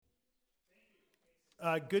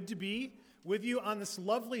Good to be with you on this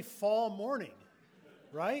lovely fall morning,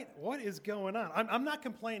 right? What is going on? I'm not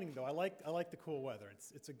complaining, though. I like the cool weather.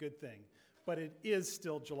 It's a good thing, but it is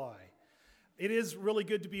still July. It is really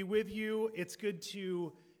good to be with you. It's good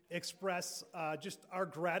to express just our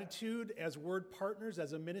gratitude as Word Partners,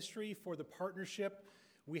 as a ministry, for the partnership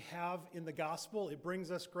we have in the gospel. It brings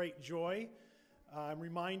us great joy. I'm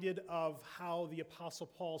reminded of how the Apostle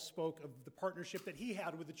Paul spoke of the partnership that he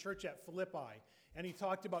had with the church at Philippi. And he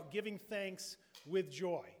talked about giving thanks with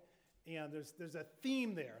joy. And there's a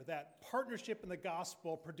theme there, that partnership in the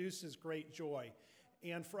gospel produces great joy.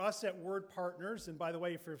 And for us at Word Partners, and by the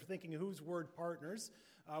way, if you're thinking who's Word Partners,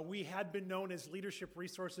 we had been known as Leadership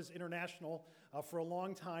Resources International for a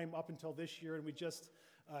long time up until this year, and we just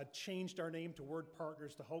changed our name to Word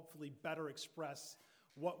Partners to hopefully better express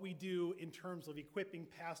what we do in terms of equipping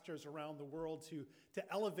pastors around the world to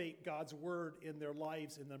elevate God's word in their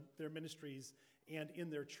lives, in their ministries, and in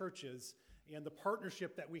their churches. And the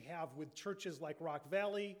partnership that we have with churches like Rock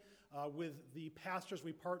Valley, with the pastors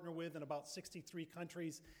we partner with in about 63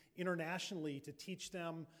 countries internationally to teach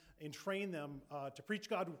them and train them to preach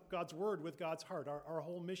God's word with God's heart. Our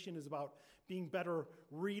whole mission is about being better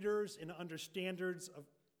readers and understanders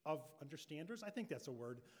I think that's a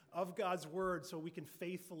word, of God's word, so we can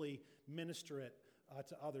faithfully minister it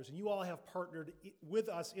to others. And you all have partnered with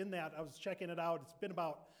us in that. I was checking it out. It's been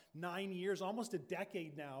about 9 years, almost a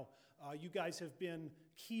decade now. You guys have been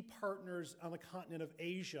key partners on the continent of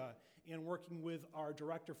Asia and working with our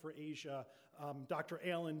director for Asia, Dr.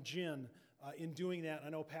 Alan Jin, in doing that. I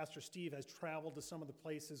know Pastor Steve has traveled to some of the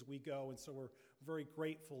places we go, and so we're very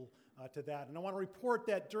grateful to that. And I want to report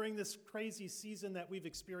that during this crazy season that we've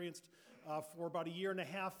experienced for about a year and a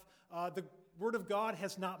half, the Word of God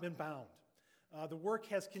has not been bound. The work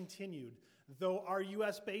has continued. Though our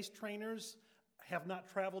U.S.-based trainers have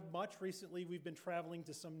not traveled much recently, we've been traveling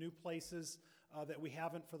to some new places that we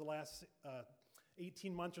haven't for the last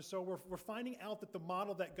 18 months or so. We're finding out that the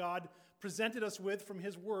model that God presented us with from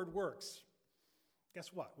His Word works.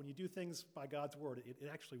 Guess what? When you do things by God's Word, it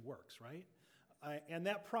actually works, right? And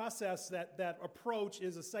that process, that approach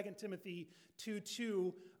is a 2 Timothy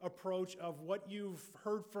 2:2 approach of what you've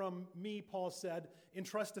heard from me, Paul said,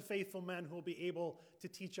 entrust to faithful men who will be able to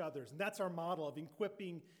teach others. And that's our model of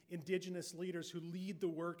equipping indigenous leaders who lead the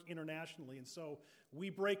work internationally. And so we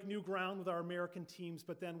break new ground with our American teams,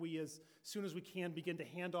 but then we, as soon as we can, begin to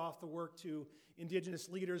hand off the work to indigenous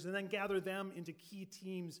leaders and then gather them into key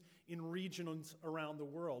teams in regions around the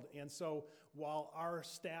world. And so while our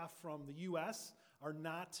staff from the U.S. are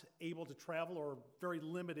not able to travel or very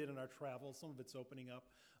limited in our travel, some of it's opening up,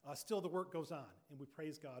 still the work goes on, and we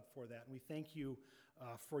praise God for that, and we thank you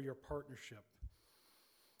for your partnership.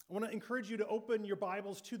 I want to encourage you to open your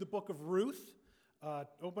Bibles to the book of Ruth.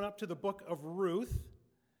 Open up to the book of Ruth.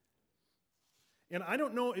 And I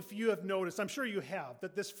don't know if you have noticed, I'm sure you have,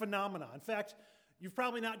 that this phenomena, in fact, you've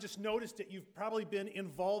probably not just noticed it, you've probably been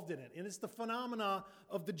involved in it. And it's the phenomena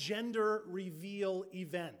of the gender reveal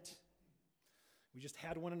event. We just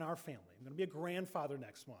had one in our family. I'm going to be a grandfather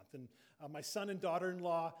next month. And my son and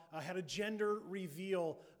daughter-in-law had a gender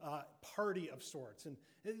reveal party of sorts. And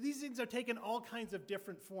these things are taking all kinds of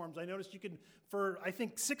different forms. I noticed you can, for I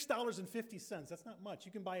think $6.50, that's not much,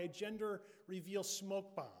 you can buy a gender reveal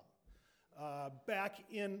smoke bomb. Back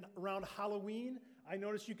in around Halloween, I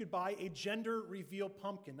noticed you could buy a gender reveal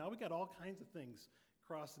pumpkin. Now we got all kinds of things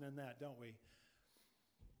crossing in that, don't we?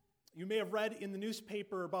 You may have read in the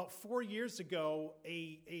newspaper about 4 years ago,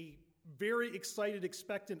 a very excited,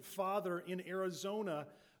 expectant father in Arizona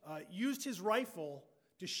used his rifle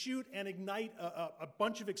to shoot and ignite a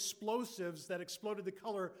bunch of explosives that exploded the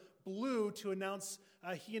color blue to announce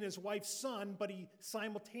he and his wife's son, but he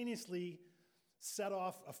simultaneously set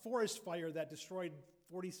off a forest fire that destroyed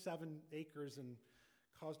 47 acres and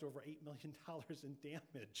caused over $8 million in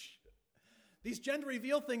damage. These gender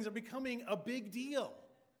reveal things are becoming a big deal.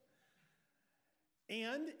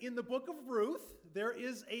 And in the book of Ruth, there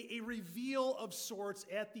is a reveal of sorts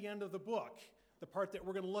at the end of the book, the part that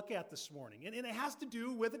we're going to look at this morning. And it has to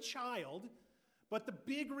do with a child, but the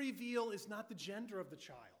big reveal is not the gender of the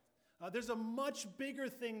child. There's a much bigger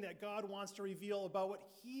thing that God wants to reveal about what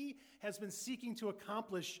He has been seeking to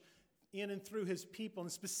accomplish in and through His people,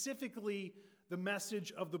 and specifically the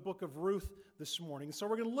message of the book of Ruth this morning. So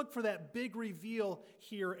we're going to look for that big reveal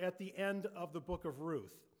here at the end of the book of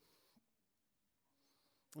Ruth.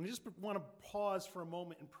 And I just want to pause for a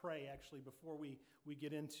moment and pray, actually, before we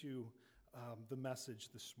get into the message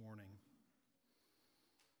this morning.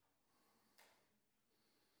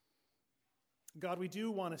 God, we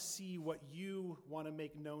do want to see what you want to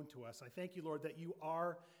make known to us. I thank you, Lord, that you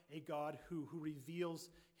are a God who reveals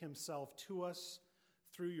himself to us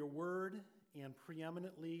through your word and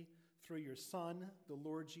preeminently through your Son, the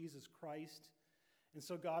Lord Jesus Christ. And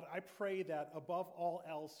so, God, I pray that above all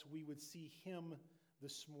else, we would see him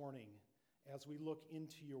this morning as we look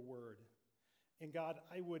into your word. And God,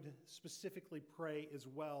 I would specifically pray as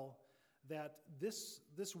well that this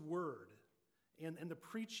word and the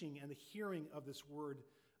preaching and the hearing of this word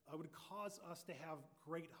would cause us to have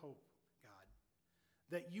great hope, God,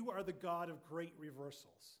 that you are the God of great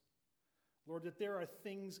reversals. Lord, that there are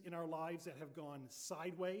things in our lives that have gone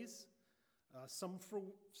sideways, some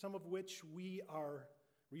of which we are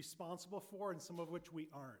responsible for and some of which we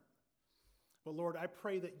aren't. But Lord, I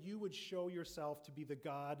pray that you would show yourself to be the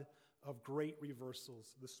God of great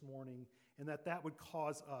reversals this morning, and that would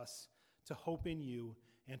cause us to hope in you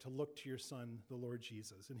and to look to your Son, the Lord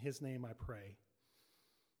Jesus. In his name I pray.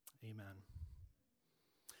 Amen.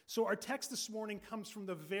 So our text this morning comes from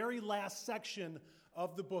the very last section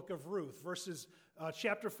of the book of Ruth,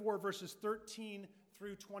 chapter 4, verses 13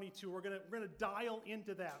 through 22. We're going to dial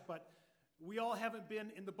into that, but we all haven't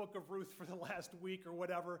been in the book of Ruth for the last week or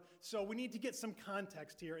whatever, so we need to get some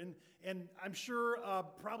context here. And I'm sure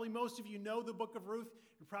probably most of you know the book of Ruth.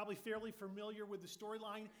 You're probably fairly familiar with the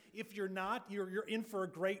storyline. If you're not, you're in for a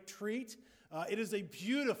great treat. It is a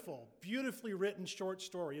beautifully written short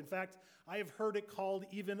story. In fact, I have heard it called,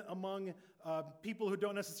 even among people who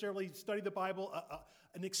don't necessarily study the Bible,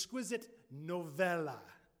 an exquisite novella.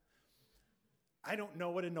 I don't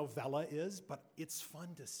know what a novella is, but it's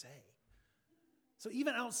fun to say. So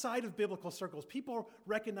even outside of biblical circles, people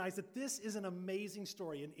recognize that this is an amazing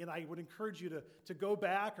story. And I would encourage you to go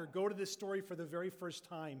back or go to this story for the very first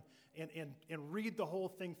time and read the whole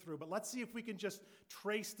thing through. But let's see if we can just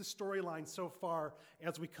trace the storyline so far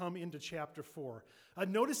as we come into chapter 4.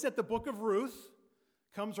 Notice that the book of Ruth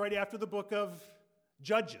comes right after the book of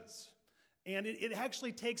Judges. And it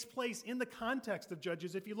actually takes place in the context of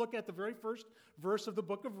Judges. If you look at the very first verse of the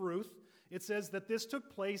book of Ruth, it says that this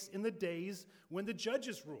took place in the days when the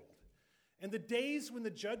judges ruled. And the days when the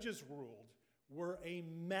judges ruled were a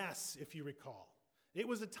mess, if you recall. It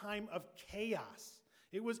was a time of chaos.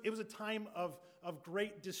 It was a time of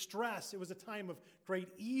great distress. It was a time of great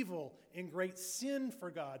evil and great sin for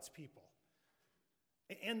God's people.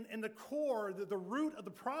 And the core, the root of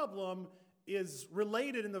the problem is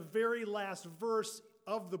related in the very last verse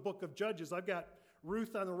of the book of Judges. I've got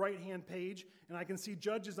Ruth on the right-hand page, and I can see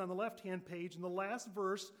Judges on the left-hand page. And the last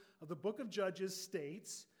verse of the book of Judges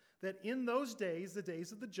states that in those days, the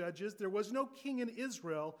days of the judges, there was no king in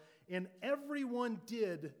Israel, and everyone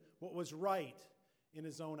did what was right in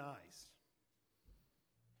his own eyes.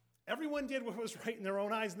 Everyone did what was right in their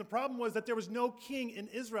own eyes, and the problem was that there was no king in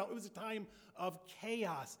Israel. It was a time of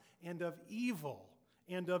chaos and of evil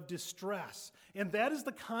and of distress. And that is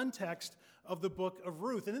the context of the book of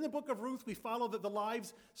Ruth. And in the book of Ruth, we follow the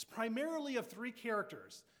lives primarily of three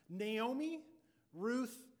characters: Naomi,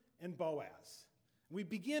 Ruth, and Boaz. We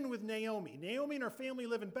begin with Naomi. Naomi and her family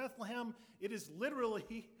live in Bethlehem. It is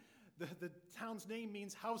literally, the town's name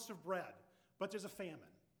means house of bread, but there's a famine.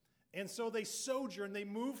 And so they sojourn, they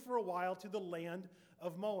move for a while to the land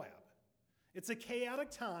of Moab. It's a chaotic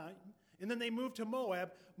time, and then they move to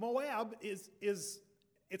Moab. Moab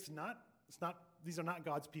it's not, these are not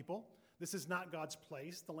God's people. This is not God's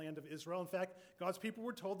place, the land of Israel. In fact, God's people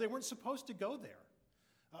were told they weren't supposed to go there.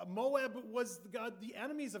 Moab was the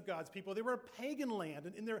enemies of God's people. They were a pagan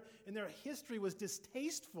land, and their history was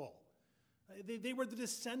distasteful. They were the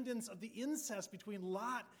descendants of the incest between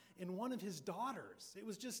Lot and one of his daughters. It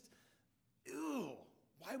was just, ew,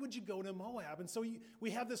 why would you go to Moab? And so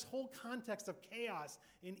we have this whole context of chaos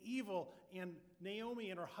and evil, and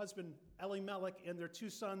Naomi and her husband Elimelech and their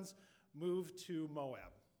two sons move to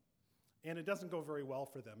Moab. And it doesn't go very well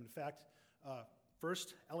for them. In fact,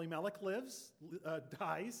 first Elimelech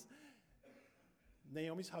dies,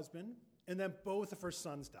 Naomi's husband, and then both of her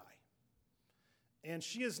sons die. And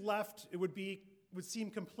she is left, it would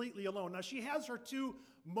seem completely alone. Now, she has her two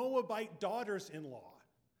Moabite daughters-in-law,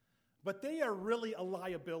 but they are really a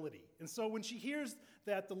liability. And so when she hears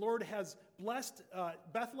that the Lord has blessed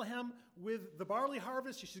Bethlehem with the barley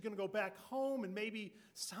harvest, she's going to go back home and maybe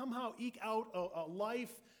somehow eke out a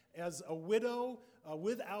life as a widow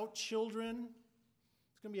without children.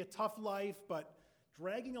 It's going to be a tough life, but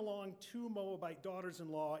dragging along two Moabite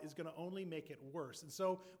daughters-in-law is going to only make it worse. And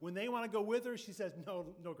so when they want to go with her, she says,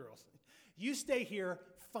 no, girls. You stay here,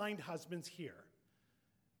 find husbands here.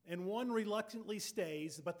 And one reluctantly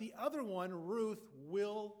stays, but the other one, Ruth,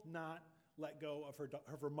 will not let go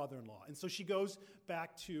of her mother-in-law. And so she goes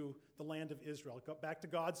back to the land of Israel, back to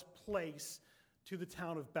God's place, to the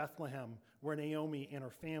town of Bethlehem, where Naomi and her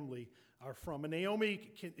family are from. And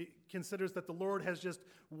Naomi considers that the Lord has just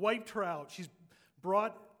wiped her out. She's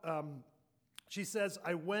brought, she says,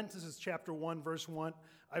 this is chapter 1, verse 1,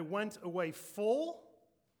 I went away full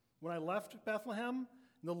when I left Bethlehem,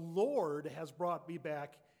 and the Lord has brought me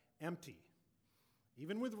back empty.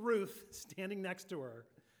 Even with Ruth standing next to her,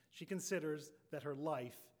 she considers that her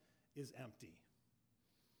life is empty.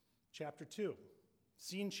 Chapter 2,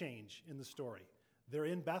 scene change in the story. They're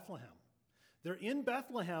in Bethlehem. They're in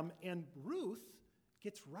Bethlehem, and Ruth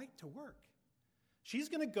gets right to work. She's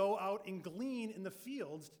going to go out and glean in the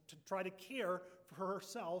fields to try to care for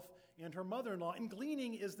herself and her mother-in-law. And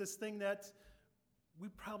gleaning is this thing that we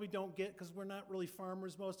probably don't get because we're not really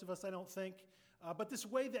farmers, most of us, I don't think. But this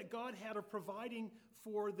way that God had of providing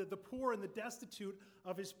for the poor and the destitute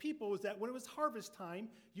of his people was that when it was harvest time,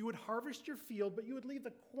 you would harvest your field, but you would leave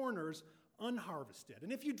the corners unharvested.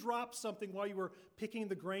 And if you dropped something while you were picking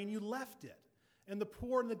the grain, you left it. And the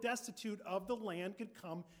poor and the destitute of the land could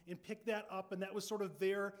come and pick that up, and that was sort of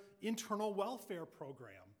their internal welfare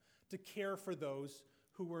program to care for those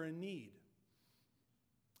who were in need.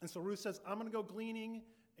 And so Ruth says, I'm going to go gleaning,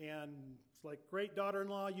 and it's like, great,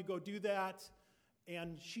 daughter-in-law, you go do that.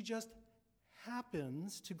 And she just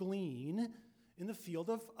happens to glean in the field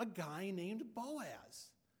of a guy named Boaz.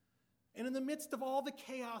 And in the midst of all the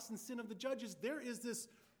chaos and sin of the judges, there is this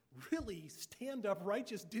really stand-up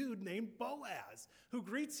righteous dude named Boaz who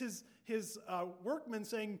greets his workmen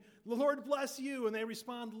saying, the Lord bless you. And they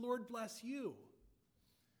respond, the Lord bless you.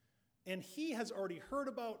 And he has already heard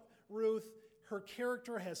about Ruth. Her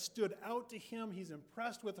character has stood out to him. He's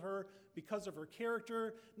impressed with her because of her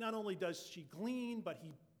character. Not only does she glean, but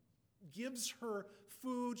he gives her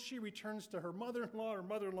food. She returns to her mother-in-law. Her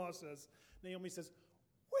mother-in-law says, Naomi says,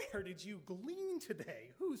 where did you glean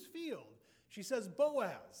today? Whose field? She says,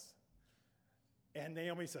 Boaz. And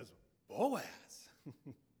Naomi says, Boaz?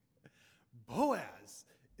 Boaz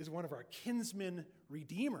is one of our kinsman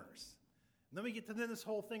redeemers. And then we get to this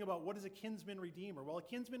whole thing about what is a kinsman redeemer. Well, a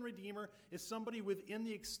kinsman redeemer is somebody within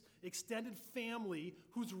the extended family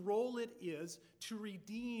whose role it is to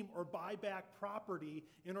redeem or buy back property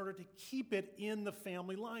in order to keep it in the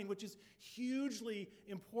family line, which is hugely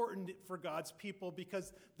important for God's people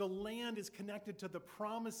because the land is connected to the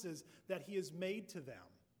promises that he has made to them.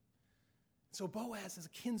 So Boaz is a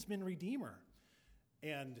kinsman redeemer.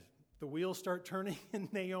 And the wheels start turning in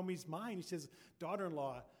Naomi's mind. He says,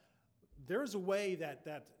 daughter-in-law, there's a way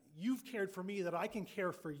that you've cared for me that I can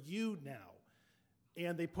care for you now.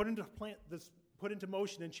 And they put into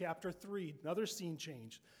motion in chapter 3, another scene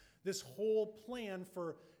change, this whole plan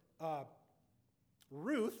for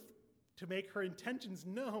Ruth to make her intentions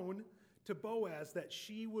known to Boaz that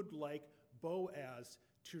she would like Boaz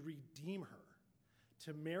to redeem her,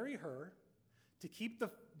 to marry her, to keep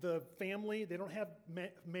the family. They don't have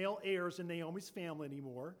male heirs in Naomi's family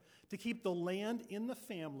anymore, to keep the land in the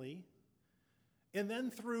family. And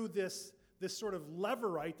then through this sort of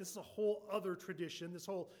levirate, this is a whole other tradition, this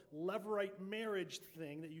whole levirate marriage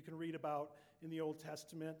thing that you can read about in the Old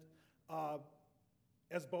Testament,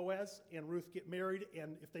 as Boaz and Ruth get married,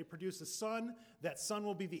 and if they produce a son, that son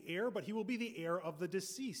will be the heir, but he will be the heir of the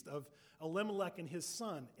deceased, of Elimelech and his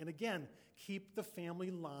son. And again, keep the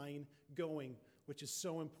family line going, which is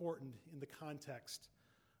so important in the context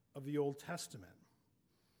of the Old Testament.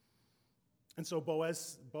 And so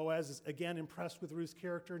Boaz is again impressed with Ruth's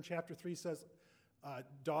character. In chapter 3 says,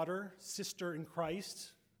 daughter, sister in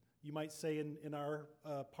Christ, you might say in our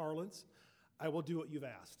parlance, I will do what you've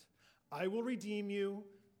asked. I will redeem you,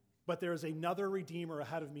 but there is another redeemer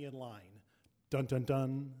ahead of me in line. Dun, dun,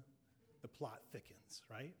 dun. The plot thickens,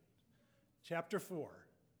 right? Chapter 4,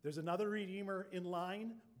 there's another redeemer in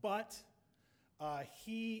line, but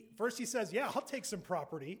he says, yeah, I'll take some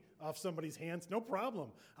property off somebody's hands, no problem.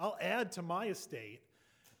 I'll add to my estate.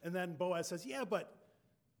 And then Boaz says, yeah, but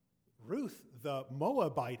Ruth, the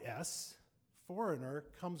Moabitess, foreigner,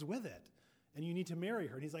 comes with it, and you need to marry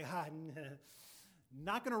her. And he's like,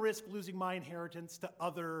 not going to risk losing my inheritance to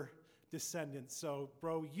other descendants, so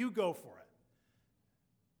bro, you go for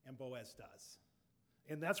it. And Boaz does.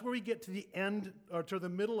 And that's where we get to the end, or to the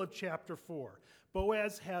middle of chapter 4.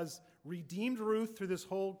 Boaz has redeemed Ruth through this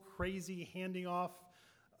whole crazy handing off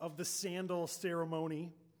of the sandal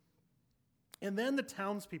ceremony. And then the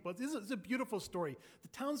townspeople, this is a beautiful story. The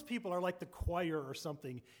townspeople are like the choir or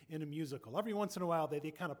something in a musical. Every once in a while, they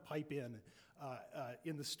kind of pipe in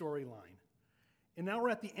the storyline. And now we're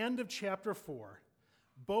at the end of chapter 4.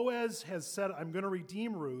 Boaz has said, I'm going to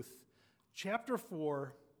redeem Ruth. Chapter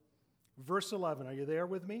 4, verse 11. Are you there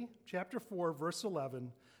with me? Chapter 4, verse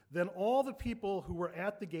 11. Then all the people who were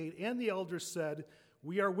at the gate and the elders said,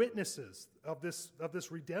 "We are witnesses of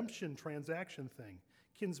this redemption transaction thing,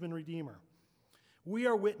 kinsman redeemer. We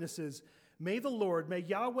are witnesses. May the Lord, may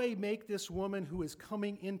Yahweh make this woman who is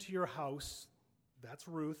coming into your house," that's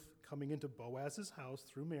Ruth, coming into Boaz's house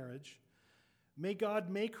through marriage, "may God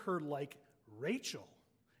make her like Rachel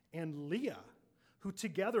and Leah, who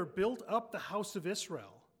together built up the house of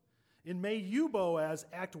Israel. And may you, Boaz,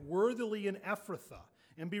 act worthily in Ephrathah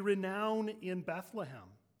and be renowned in Bethlehem.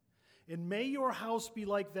 And may your house be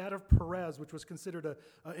like that of Perez," which was considered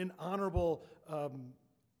an honorable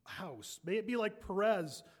house. "May it be like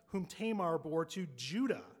Perez, whom Tamar bore to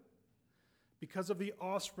Judah, because of the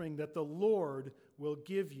offspring that the Lord will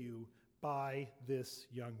give you by this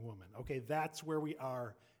young woman." Okay, that's where we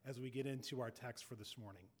are as we get into our text for this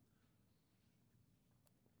morning.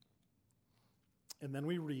 And then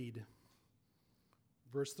we read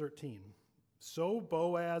verse 13. "So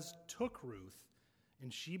Boaz took Ruth,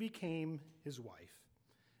 and she became his wife.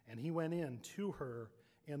 And he went in to her,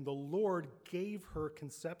 and the Lord gave her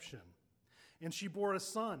conception. And she bore a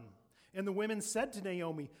son. And the women said to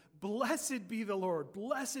Naomi, 'Blessed be the Lord,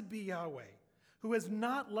 blessed be Yahweh, who has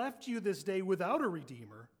not left you this day without a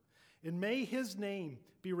redeemer. And may his name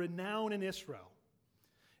be renowned in Israel.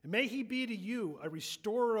 And may he be to you a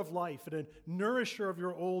restorer of life and a nourisher of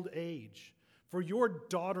your old age. For your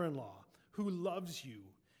daughter-in-law, who loves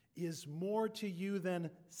you, is more to you than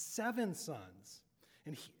 7 sons.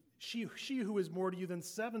 And she who is more to you than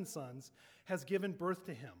 7 sons has given birth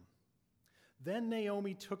to him.' Then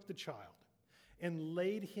Naomi took the child and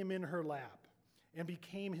laid him in her lap and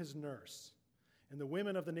became his nurse. And the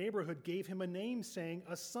women of the neighborhood gave him a name, saying,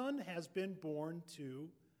 'A son has been born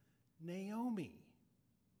to Naomi.'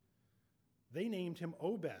 They named him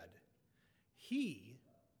Obed. He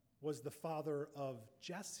was the father of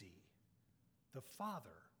Jesse, the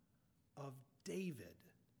father of David.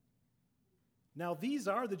 Now these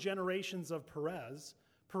are the generations of Perez.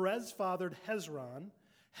 Perez fathered Hezron.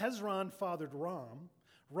 Hezron fathered Ram.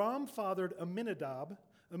 Ram fathered Amminadab.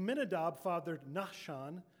 Amminadab fathered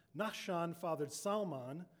Nahshon. Nahshon fathered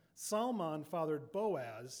Salmon. Salmon fathered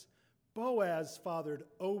Boaz. Boaz fathered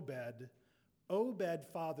Obed. Obed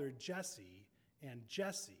fathered Jesse. And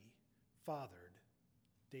Jesse fathered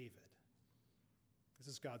David." This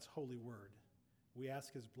is God's holy word. We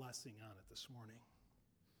ask his blessing on it this morning.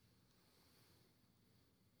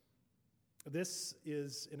 This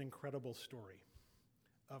is an incredible story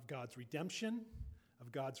of God's redemption,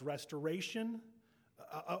 of God's restoration,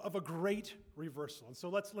 of a great reversal. And so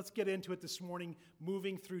let's get into it this morning,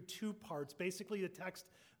 moving through 2 parts. Basically, the text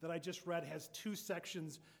that I just read has 2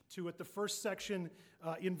 sections to it. The first section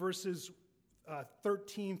in verses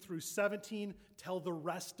 13 through 17 tell the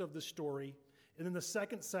rest of the story. And then the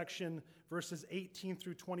second section, verses 18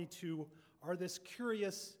 through 22, are this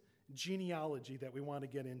curious genealogy that we want to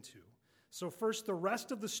get into. So first, the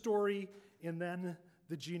rest of the story, and then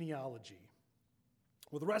the genealogy.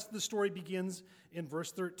 Well, the rest of the story begins in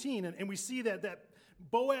verse 13, and we see that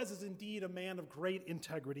Boaz is indeed a man of great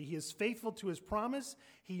integrity. He is faithful to his promise.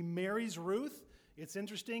 He marries Ruth. It's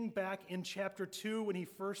interesting, back in chapter 2, when he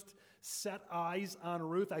first set eyes on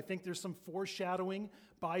Ruth, I think there's some foreshadowing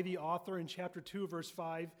by the author in chapter 2, verse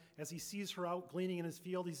 5. As he sees her out gleaning in his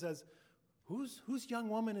field, he says, whose young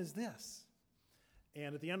woman is this?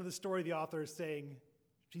 And at the end of the story, the author is saying,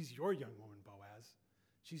 she's your young woman, Boaz.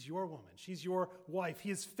 She's your woman. She's your wife.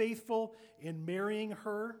 He is faithful in marrying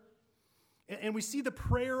her. And we see the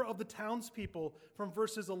prayer of the townspeople from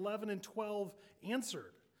verses 11 and 12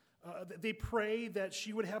 answered. They pray that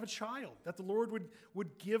she would have a child, that the Lord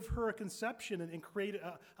would give her a conception and create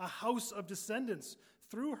a house of descendants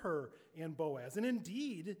through her and Boaz. And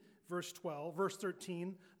indeed, verse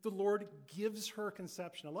 13, the Lord gives her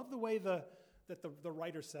conception. I love the way that the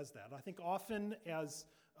writer says that. I think often as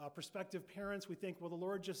prospective parents, we think, well, the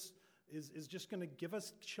Lord just is just going to give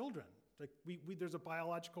us children. Like there's a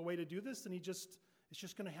biological way to do this, and it's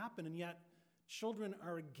just going to happen. And yet, children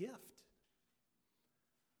are a gift.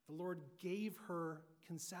 The Lord gave her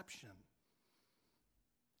conception.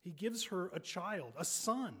 He gives her a child, a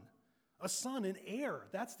son, an heir.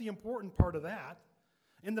 That's the important part of that.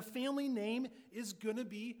 And the family name is going to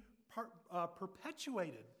be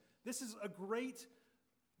perpetuated. This is a great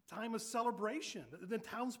time of celebration. The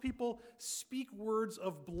townspeople speak words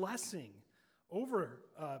of blessing over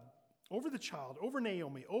the child, over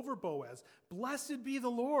Naomi, over Boaz. "Blessed be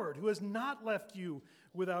the Lord, who has not left you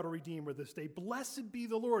without a redeemer this day. Blessed be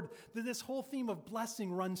the Lord." This whole theme of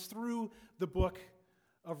blessing runs through the book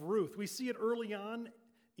of Ruth. We see it early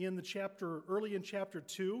in chapter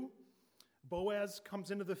 2. Boaz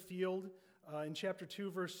comes into the field in chapter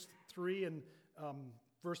 2, verse 3 and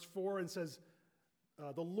verse 4 and says,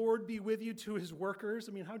 the Lord be with you to his workers.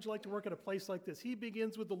 I mean, how'd you like to work at a place like this? He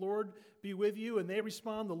begins with the Lord be with you, and they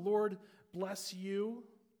respond, the Lord bless you.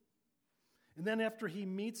 And then after he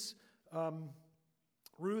meets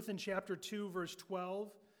Ruth in chapter 2, verse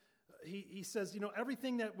 12, he says,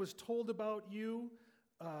 everything that was told about you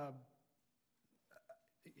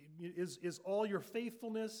is all your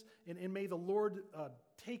faithfulness, and may the Lord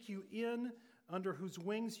take you in, under whose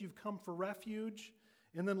wings you've come for refuge.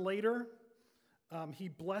 And then later,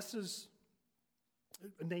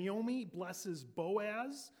 Naomi blesses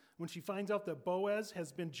Boaz when she finds out that Boaz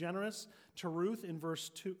has been generous to Ruth in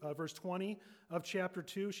verse 20 of chapter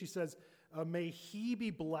 2. She says, may he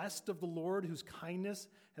be blessed of the Lord, whose kindness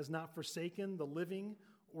has not forsaken the living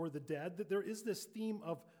or the dead. That there is this theme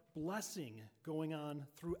of blessing going on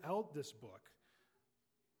throughout this book.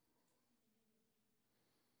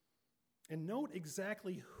 And note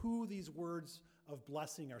exactly who these words of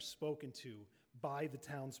blessing are spoken to by the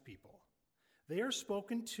townspeople. They are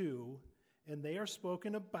spoken to and they are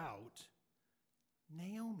spoken about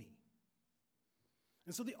Naomi.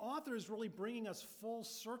 And so the author is really bringing us full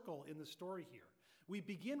circle in the story here. We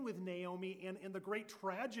begin with Naomi and the great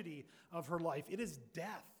tragedy of her life. It is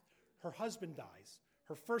death. Her husband dies.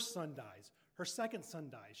 Her first son dies. Her second son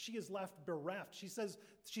dies. She is left bereft. She says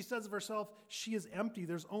of herself, she is empty.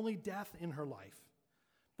 There's only death in her life.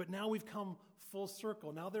 But now we've come full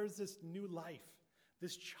circle. Now there's this new life,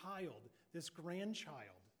 this child, this grandchild,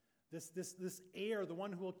 this heir, the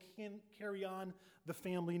one who will carry on the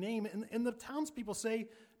family name. And the townspeople say,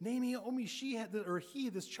 Naomi,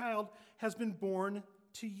 this child has been born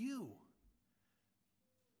to you.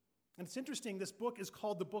 And it's interesting, this book is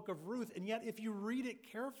called the Book of Ruth, and yet if you read it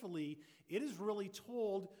carefully, it is really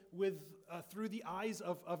told through the eyes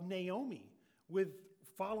of Naomi, with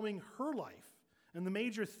following her life. And the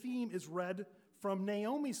major theme is read from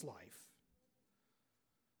Naomi's life.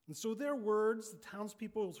 And so their words, the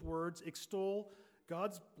townspeople's words, extol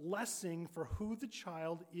God's blessing for who the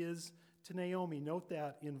child is to Naomi. Note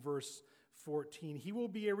that in verse 14. He will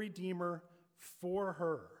be a redeemer for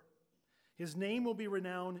her. His name will be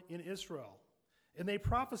renowned in Israel. And they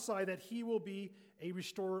prophesy that he will be a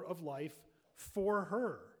restorer of life for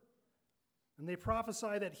her. And they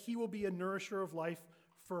prophesy that he will be a nourisher of life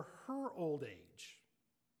for her old age.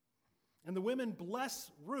 And the women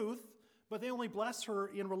bless Ruth, but they only bless her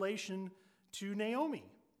in relation to Naomi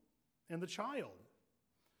and the child.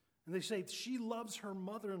 And they say she loves her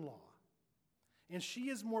mother-in-law. And she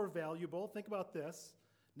is more valuable. Think about this.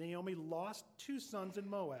 Naomi lost 2 sons in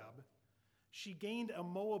Moab. She gained a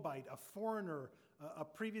Moabite, a foreigner, a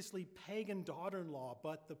previously pagan daughter-in-law.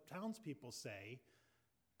 But the townspeople say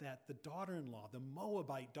that the daughter-in-law, the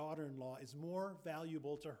Moabite daughter-in-law, is more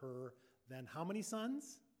valuable to her than how many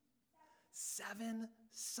sons? 7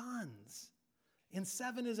 sons. And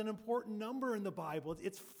 7 is an important number in the Bible.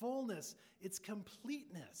 It's fullness. It's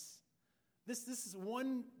completeness. This is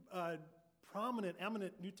one prominent,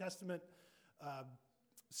 eminent New Testament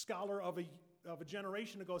scholar of a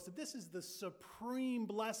generation ago said this is the supreme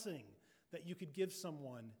blessing that you could give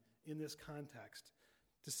someone in this context,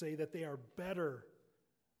 to say that they are better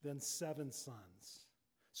than 7 sons.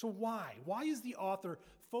 So why? Why is the author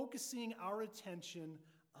focusing our attention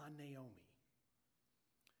on Naomi?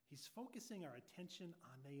 He's focusing our attention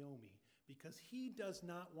on Naomi because he does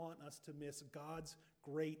not want us to miss God's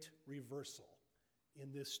great reversal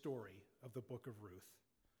in this story of the book of Ruth.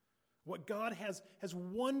 What God has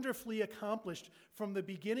wonderfully accomplished from the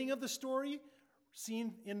beginning of the story,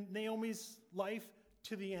 seen in Naomi's life,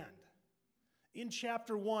 to the end. In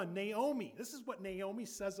chapter 1, Naomi, this is what Naomi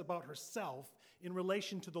says about herself in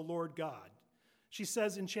relation to the Lord God. She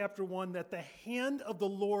says in chapter 1 that the hand of the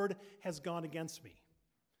Lord has gone against me.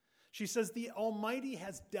 She says the Almighty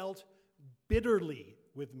has dealt bitterly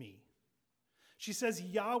with me. She says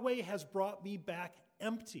Yahweh has brought me back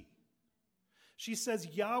empty. She says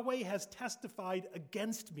Yahweh has testified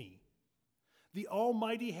against me. The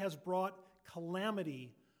Almighty has brought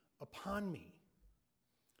calamity upon me.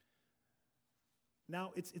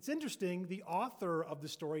 Now, it's interesting, the author of the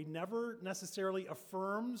story never necessarily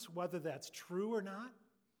affirms whether that's true or not.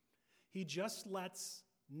 He just lets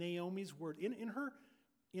Naomi's word,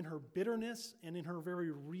 in her bitterness and in her very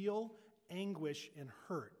real anguish and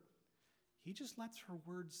hurt, he just lets her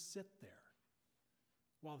words sit there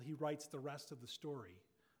while he writes the rest of the story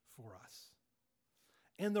for us.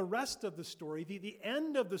 And the rest of the story, the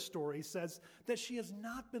end of the story, says that she has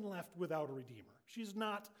not been left without a redeemer. She is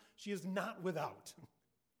not without.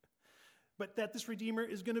 But that this redeemer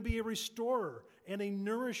is going to be a restorer and a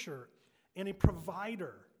nourisher and a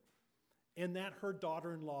provider, and that her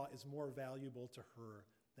daughter-in-law is more valuable to her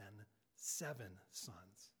than 7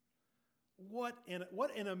 sons. What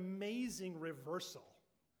an amazing reversal,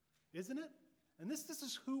 isn't it? And this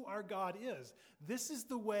is who our God is. This is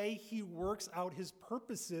the way he works out his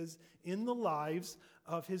purposes in the lives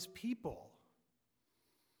of his people.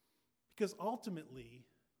 Because ultimately,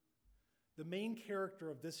 the main character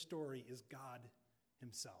of this story is God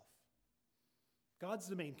himself. God's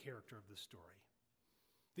the main character of this story.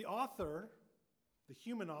 The author, the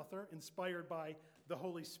human author, inspired by the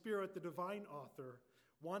Holy Spirit, the divine author,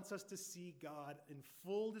 wants us to see God in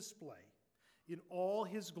full display, in all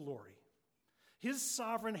his glory. His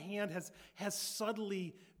sovereign hand has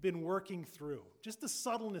subtly been working through. Just the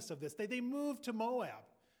subtleness of this. They moved to Moab,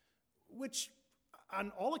 which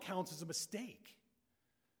on all accounts is a mistake.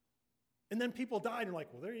 And then people died and like,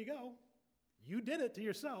 well, there you go. You did it to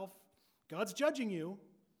yourself. God's judging you.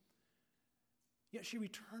 Yet she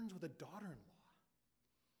returns with a daughter-in-law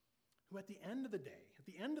who at the end of the day, at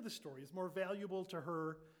the end of the story, is more valuable to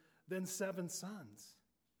her than 7 sons.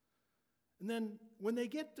 And then when they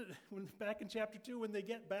get back in chapter 2, when they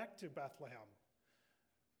get back to Bethlehem,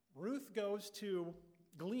 Ruth goes to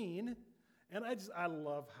glean, and I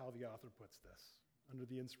love how the author puts this under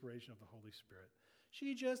the inspiration of the Holy Spirit.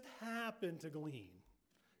 She just happened to glean.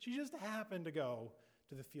 She just happened to go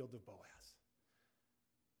to the field of Boaz.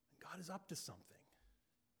 And God is up to something.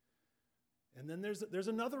 And then there's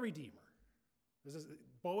another redeemer.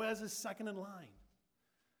 Boaz is second in line.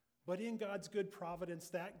 But in God's good providence,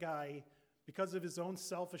 that guy, because of his own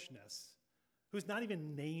selfishness, who's not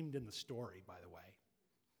even named in the story, by the way.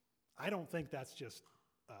 I don't think that's just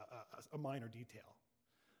a minor detail.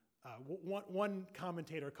 One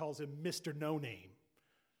commentator calls him Mr. No Name.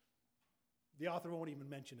 The author won't even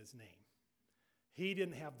mention his name. He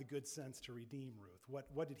didn't have the good sense to redeem Ruth.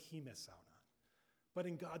 What did he miss out on? But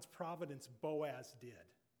in God's providence, Boaz did.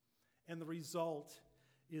 And the result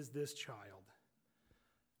is this child.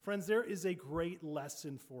 Friends, there is a great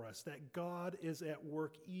lesson for us that God is at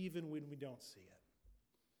work even when we don't see it.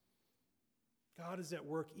 God is at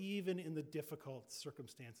work even in the difficult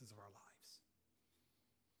circumstances of our lives.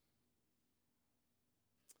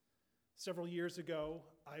 Several years ago,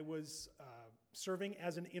 I was serving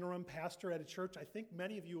as an interim pastor at a church I think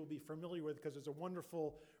many of you will be familiar with because there's a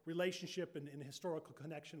wonderful relationship and historical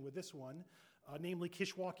connection with this one, namely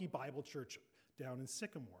Kishwaukee Bible Church down in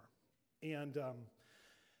Sycamore. And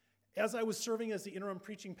as I was serving as the interim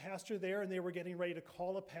preaching pastor there and they were getting ready to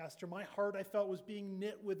call a pastor, my heart, I felt, was being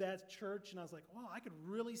knit with that church. And I was like, wow, I could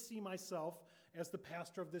really see myself as the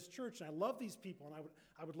pastor of this church. And I love these people, and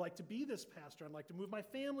I would like to be this pastor. I'd like to move my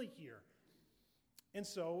family here. And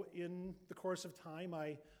so in the course of time,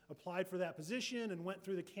 I applied for that position and went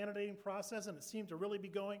through the candidating process, and it seemed to really be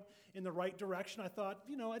going in the right direction. I thought,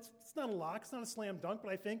 it's not a lock, it's not a slam dunk, but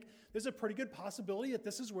I think there's a pretty good possibility that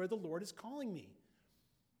this is where the Lord is calling me.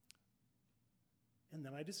 And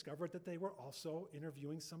then I discovered that they were also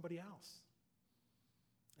interviewing somebody else.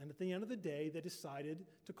 And at the end of the day, they decided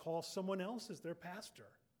to call someone else as their pastor.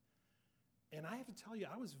 And I have to tell you,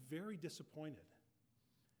 I was very disappointed.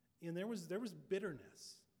 And there was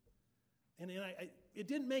bitterness. And it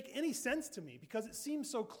didn't make any sense to me because it seemed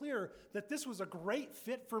so clear that this was a great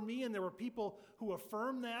fit for me, and there were people who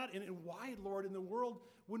affirmed that. And why, Lord, in the world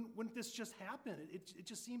wouldn't this just happen? It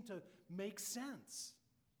just seemed to make sense.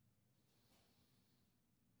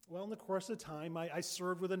 Well, in the course of time, I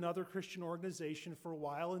served with another Christian organization for a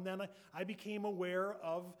while, and then I became aware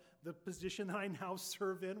of the position that I now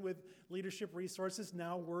serve in with Leadership Resources,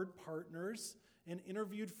 now Word Partners, and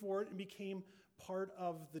interviewed for it and became part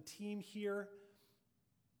of the team here.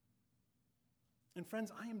 And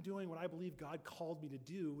friends, I am doing what I believe God called me to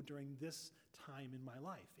do during this time in my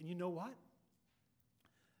life. And you know what?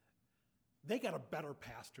 They got a better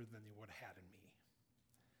pastor than they would have had in me.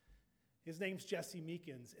 His name's Jesse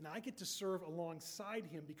Meekins, and I get to serve alongside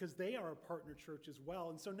him because they are a partner church as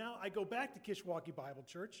well. And so now I go back to Kishwaukee Bible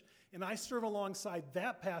Church, and I serve alongside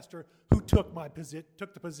that pastor who took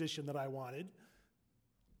the position that I wanted.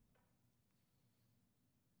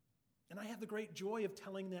 And I have the great joy of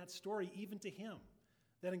telling that story even to him,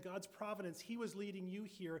 that in God's providence, he was leading you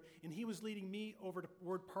here, and he was leading me over to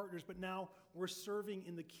Word Partners, but now we're serving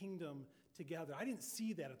in the kingdom together. I didn't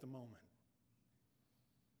see that at the moment.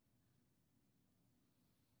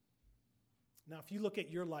 Now, if you look at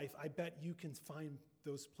your life, I bet you can find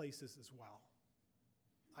those places as well.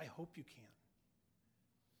 I hope you can.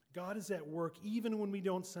 God is at work even when we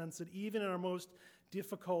don't sense it, even in our most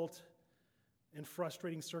difficult and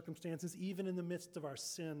frustrating circumstances, even in the midst of our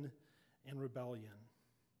sin and rebellion.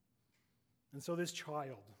 And so this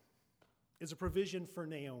child, is a provision for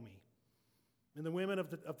Naomi. And the women of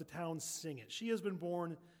the town sing it. She has been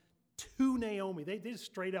born to Naomi. They just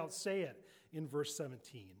straight out say it in verse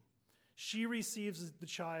 17. She receives the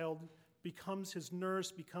child, becomes his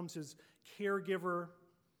nurse, becomes his caregiver.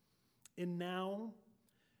 And now,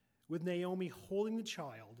 with Naomi holding the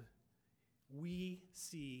child, we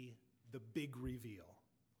see the big reveal.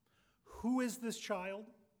 Who is this child?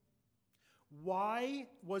 Why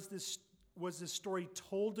was this story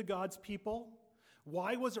told to God's people?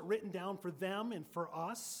 Why was it written down for them and for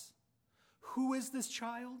us? Who is this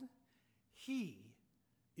child? He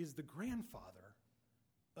is the grandfather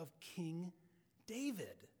of King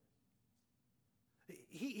David.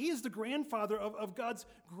 He is the grandfather of God's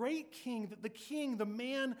great king, the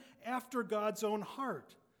man after God's own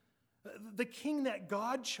heart, the king that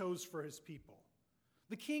God chose for his people,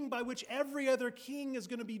 the king by which every other king is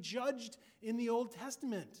going to be judged in the Old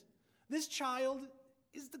Testament. This child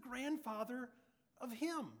is the grandfather of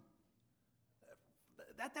him.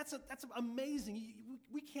 That's amazing.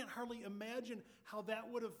 We can't hardly imagine how that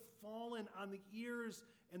would have fallen on the ears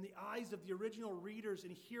and the eyes of the original readers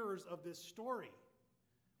and hearers of this story.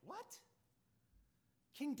 What?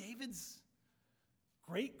 King David's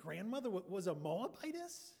great-grandmother was a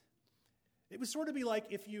Moabitess? It would sort of be like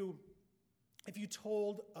if you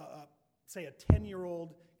told, say, a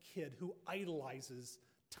 10-year-old kid who idolizes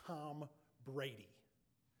Tom Brady.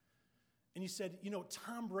 And you said,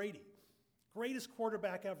 Tom Brady, greatest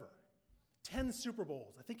quarterback ever, 10 Super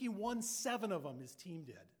Bowls. I think he won 7 of them, his team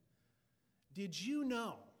did. Did you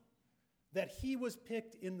know that he was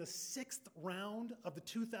picked in the 6th round of the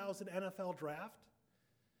 2000 NFL Draft?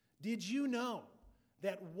 Did you know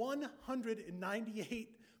that 198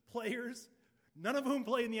 players, none of whom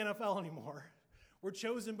play in the NFL anymore, were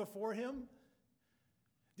chosen before him?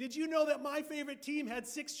 Did you know that my favorite team had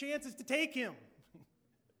 6 chances to take him?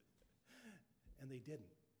 And they didn't.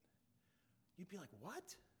 You'd be like,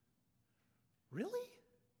 what? Really?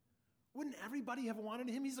 Wouldn't everybody have wanted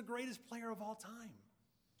him? He's the greatest player of all time.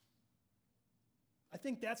 I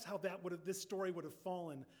think that's how this story would have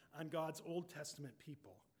fallen on God's Old Testament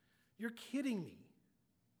people. You're kidding me.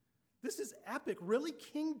 This is epic. Really?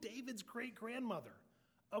 King David's great-grandmother,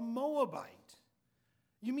 a Moabite.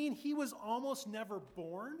 You mean he was almost never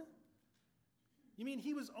born? You mean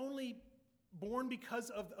he was only born because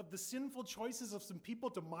of the sinful choices of some people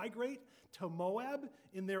to migrate to Moab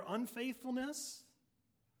in their unfaithfulness?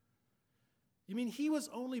 You mean he was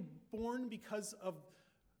only born because of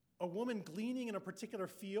a woman gleaning in a particular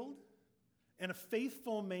field and a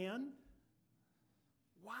faithful man?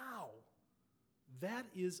 Wow, that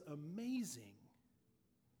is amazing.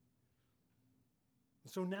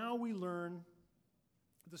 So now we learn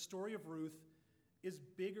the story of Ruth is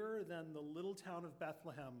bigger than the little town of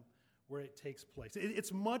Bethlehem where it takes place.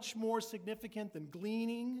 It's much more significant than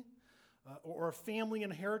gleaning or a family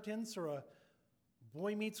inheritance or a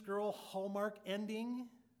boy meets girl Hallmark ending.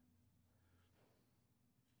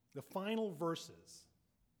 The final verses,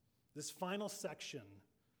 this final section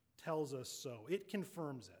tells us so. It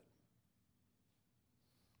confirms it.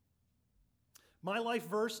 My life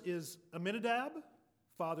verse is Aminadab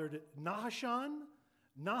fathered Nahashon.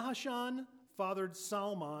 Nahashon fathered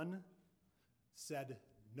Salmon, said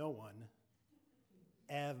no one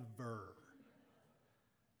ever.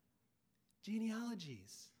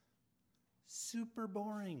 Genealogies, super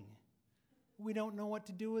boring. We don't know what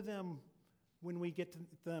to do with them when we get to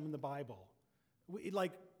them in the Bible.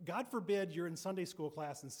 God forbid you're in Sunday school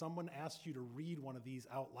class and someone asks you to read one of these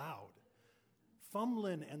out loud,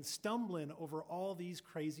 fumbling and stumbling over all these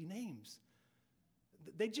crazy names.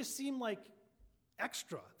 They just seem like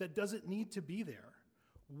extra that doesn't need to be there.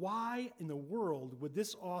 Why in the world would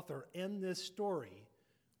this author end this story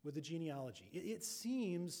with a genealogy? It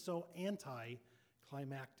seems so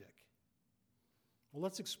anticlimactic. Well,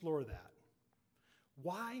 let's explore that.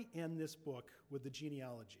 Why end this book with the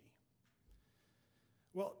genealogy?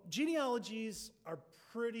 Well, genealogies are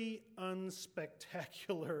pretty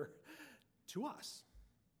unspectacular to us.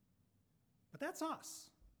 But that's us.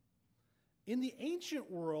 In the ancient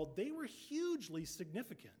world, they were hugely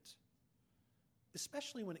significant,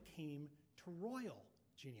 especially when it came to royal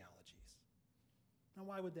genealogies. Now,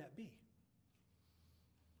 why would that be?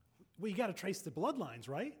 Well, you got to trace the bloodlines,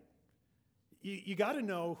 right? You got to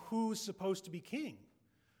know who's supposed to be king,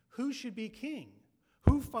 who should be king,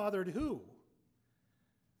 who fathered who.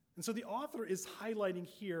 And so the author is highlighting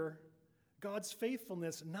here God's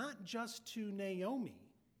faithfulness not just to Naomi,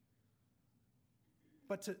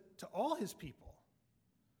 but to all his people,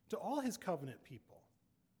 to all his covenant people.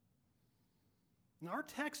 And our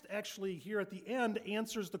text actually here at the end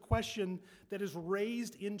answers the question that is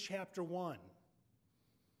raised in chapter 1.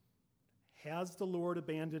 Has the Lord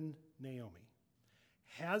abandoned Naomi?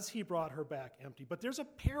 Has he brought her back empty? But there's a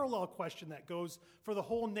parallel question that goes for the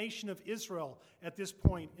whole nation of Israel at this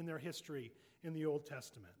point in their history in the Old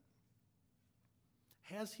Testament.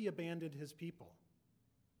 Has he abandoned his people?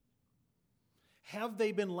 Have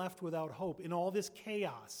they been left without hope in all this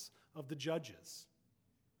chaos of the judges?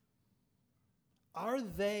 Are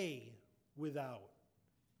they without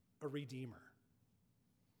a redeemer?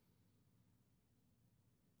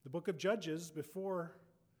 The book of Judges before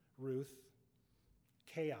Ruth,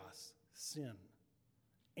 chaos, sin,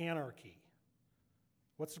 anarchy.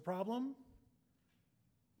 What's the problem?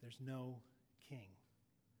 There's no king.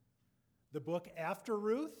 The book after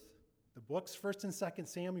Ruth, the books 1st and 2nd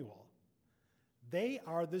Samuel, they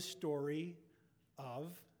are the story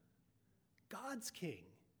of God's king,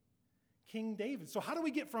 King David. So how do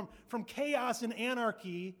we get from chaos and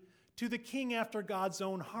anarchy to the king after God's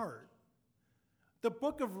own heart? The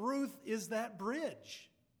book of Ruth is that bridge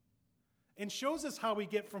and shows us how we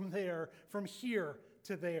get from here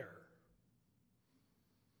to there.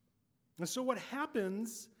 And so what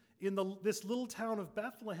happens in this little town of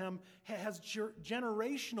Bethlehem has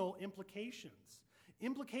generational implications.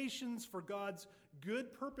 Implications for God's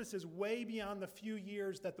good purposes way beyond the few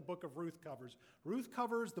years that the book of Ruth covers. Ruth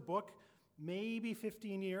covers the book maybe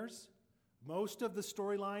 15 years. Most of the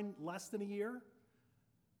storyline less than a year.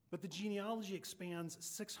 But the genealogy expands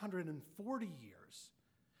 640 years.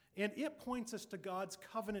 And it points us to God's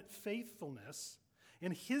covenant faithfulness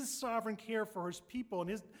and his sovereign care for his people and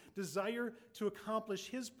his desire to accomplish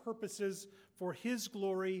his purposes for his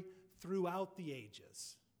glory throughout the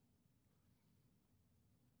ages.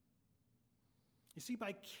 You see,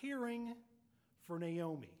 by caring for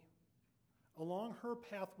Naomi along her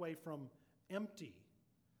pathway from empty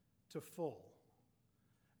to full,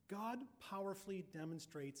 God powerfully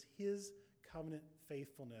demonstrates his covenant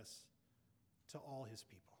faithfulness to all his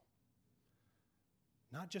people.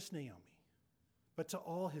 Not just Naomi, but to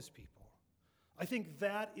all his people. I think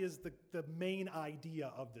that is the main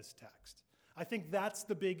idea of this text. I think that's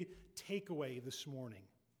the big takeaway this morning.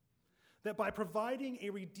 That by providing a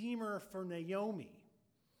redeemer for Naomi,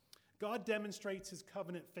 God demonstrates his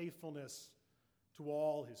covenant faithfulness to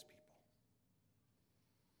all his people.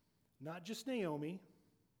 Not just Naomi,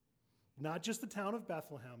 not just the town of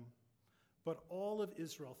Bethlehem, but all of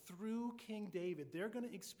Israel. Through King David, they're going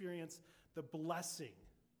to experience the blessing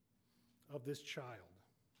of this child.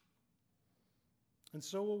 And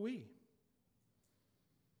so will we.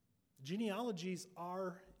 Genealogies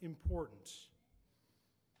are important.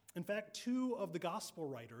 In fact, two of the gospel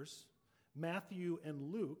writers, Matthew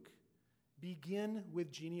and Luke, begin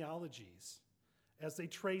with genealogies as they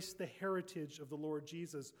trace the heritage of the Lord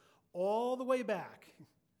Jesus all the way back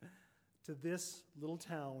to this little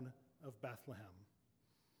town of Bethlehem.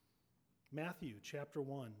 Matthew chapter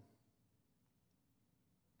 1.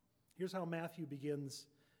 Here's how Matthew begins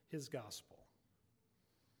his gospel.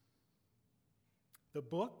 The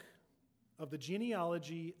book of the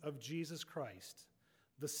genealogy of Jesus Christ,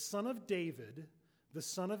 the son of David, the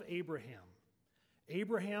son of Abraham.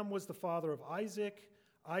 Abraham was the father of Isaac,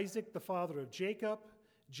 Isaac the father of Jacob,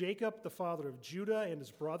 Jacob the father of Judah and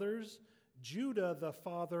his brothers, Judah the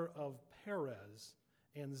father of Perez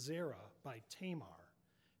and Zerah by Tamar,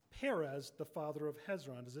 Perez the father of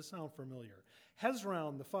Hezron. Does this sound familiar?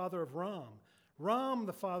 Hezron the father of Ram, Ram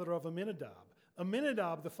the father of Amminadab,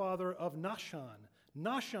 Amminadab the father of Nahshon,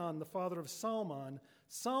 Nahshon the father of Salmon,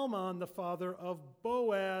 Salmon the father of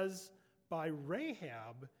Boaz by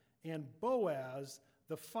Rahab, and Boaz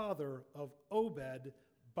the father of Obed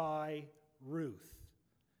by Ruth,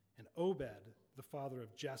 and Obed the father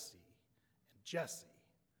of Jesse, and Jesse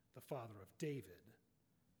the father of David,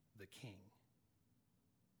 the king.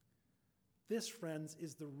 This, friends,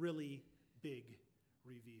 is the really big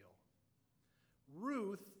reveal.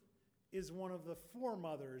 Ruth is one of the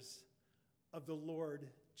foremothers of the Lord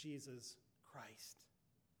Jesus Christ,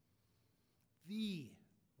 the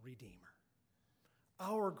Redeemer,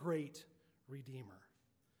 our great Redeemer.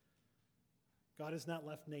 God has not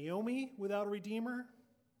left Naomi without a Redeemer,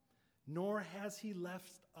 nor has he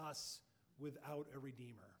left us without a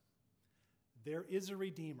Redeemer. There is a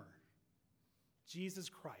Redeemer, Jesus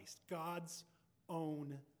Christ, God's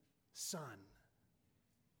own Son.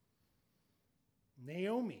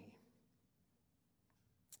 Naomi,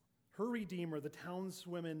 her Redeemer, the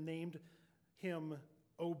townswomen named him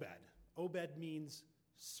Obed. Obed means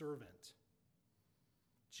servant.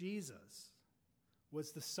 Jesus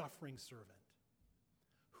was the suffering servant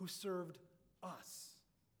who served us,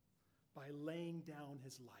 by laying down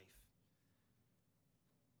his life.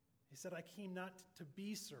 He said, I came not to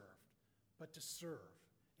be served, but to serve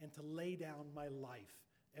and to lay down my life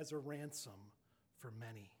as a ransom for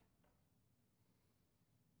many.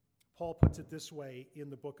 Paul puts it this way in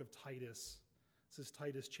the book of Titus. This is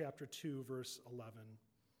Titus chapter 2, verse 11.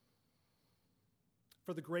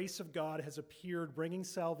 For the grace of God has appeared, bringing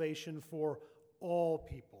salvation for all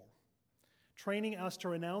people, training us to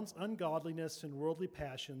renounce ungodliness and worldly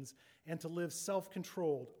passions and to live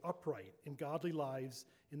self-controlled, upright, and godly lives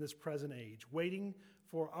in this present age, waiting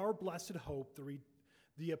for our blessed hope,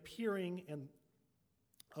 the appearing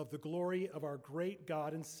of the glory of our great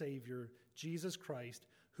God and Savior, Jesus Christ,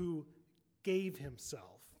 who gave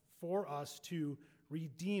himself for us to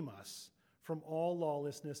redeem us from all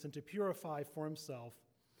lawlessness and to purify for himself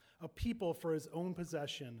a people for his own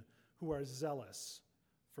possession who are zealous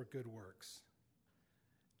for good works.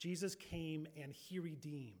 Jesus came and he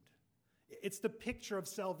redeemed. It's the picture of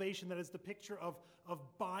salvation that is the picture of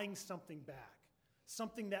buying something back,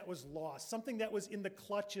 something that was lost, something that was in the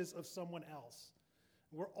clutches of someone else.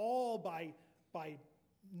 We're all by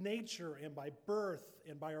nature and by birth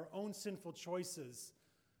and by our own sinful choices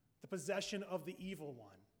the possession of the evil one.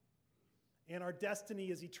 And our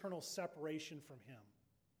destiny is eternal separation from him,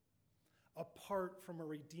 apart from a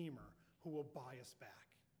Redeemer who will buy us back.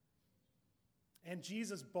 And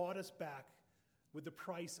Jesus bought us back with the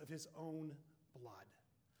price of his own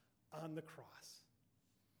blood on the cross.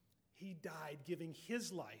 He died giving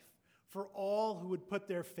his life for all who would put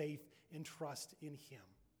their faith and trust in him.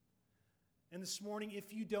 And this morning,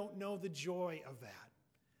 if you don't know the joy of that,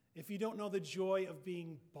 if you don't know the joy of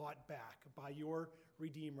being bought back by your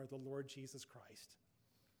Redeemer, the Lord Jesus Christ,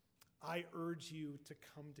 I urge you to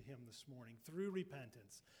come to him this morning through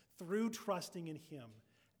repentance, through trusting in him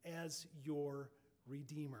as your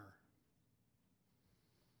Redeemer.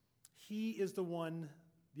 He is the one,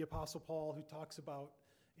 the Apostle Paul, who talks about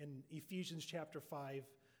in Ephesians chapter 5,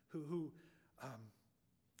 who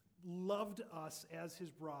loved us as his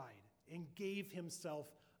bride and gave himself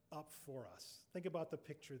up for us. Think about the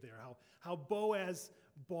picture there, how Boaz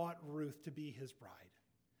bought Ruth to be his bride.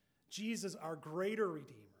 Jesus, our greater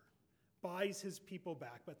Redeemer, buys his people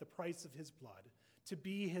back at the price of his blood to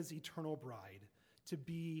be his eternal bride, to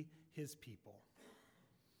be his people.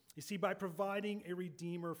 You see, by providing a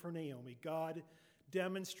Redeemer for Naomi, God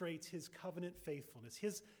demonstrates his covenant faithfulness,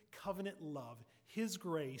 his covenant love, his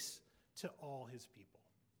grace to all his people.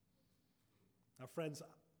 Now, friends,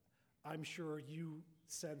 I'm sure you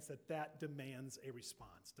sense that demands a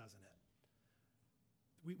response, doesn't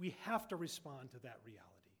it? We have to respond to that reality.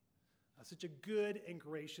 Such a good and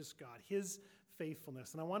gracious God, his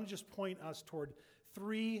faithfulness. And I want to just point us toward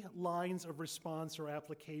 3 lines of response or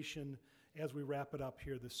application as we wrap it up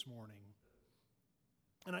here this morning.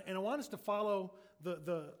 And I want us to follow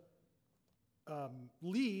the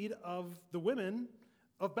lead of the women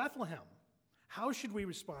of Bethlehem. How should we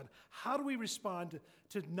respond? How do we respond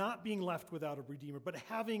to not being left without a Redeemer, but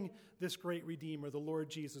having this great Redeemer, the Lord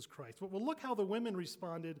Jesus Christ? Well, look how the women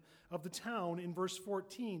responded of the town in verse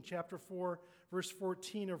 14, chapter 4, verse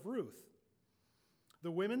 14 of Ruth.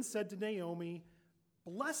 The women said to Naomi,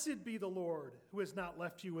 "Blessed be the Lord who has not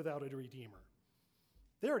left you without a Redeemer."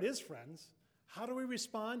 There it is, friends. How do we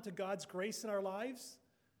respond to God's grace in our lives?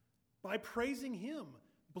 By praising him.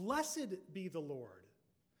 Blessed be the Lord.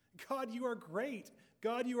 God, you are great.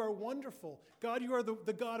 God, you are wonderful. God, you are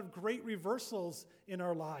the God of great reversals in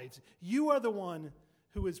our lives. You are the one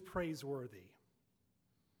who is praiseworthy.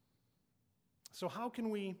 So how can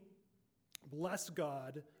we bless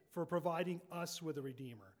God for providing us with a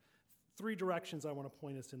Redeemer? 3 directions I want to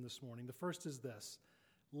point us in this morning. The first is this: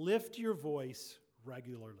 lift your voice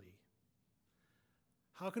regularly.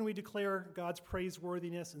 How can we declare God's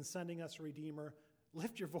praiseworthiness in sending us a Redeemer?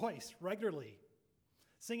 Lift your voice regularly.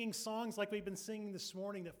 Singing songs like we've been singing this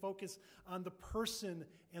morning that focus on the person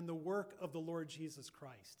and the work of the Lord Jesus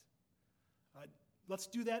Christ. Let's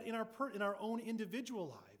do that in our own individual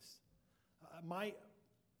lives.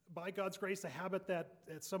 By God's grace, a habit that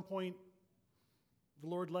at some point the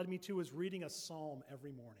Lord led me to is reading a psalm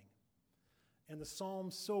every morning. And the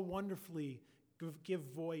psalms so wonderfully give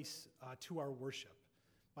voice to our worship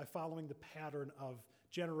by following the pattern of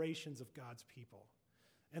generations of God's people.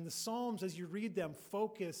 And the Psalms, as you read them,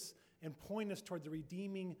 focus and point us toward the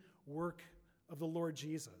redeeming work of the Lord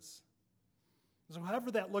Jesus. So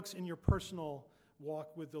however that looks in your personal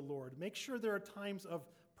walk with the Lord, make sure there are times of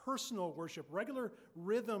personal worship, regular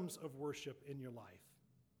rhythms of worship in your life.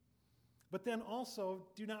 But then also,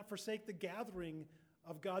 do not forsake the gathering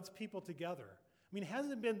of God's people together. I mean,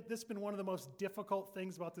 hasn't this been one of the most difficult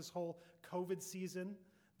things about this whole COVID season?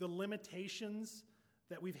 the limitations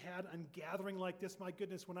that we've had on gathering like this. My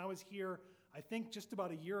goodness, when I was here, I think just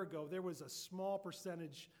about a year ago, there was a small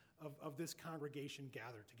percentage of this congregation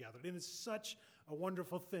gathered together. And it's such a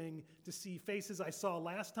wonderful thing to see faces I saw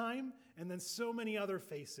last time, and then so many other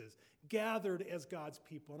faces gathered as God's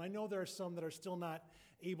people. And I know there are some that are still not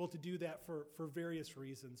able to do that for various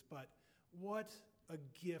reasons, but what a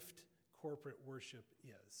gift corporate worship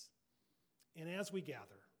is. And as we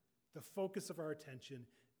gather, the focus of our attention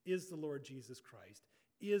is the Lord Jesus Christ,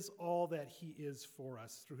 is all that he is for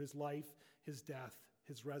us through his life, his death,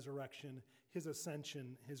 his resurrection, his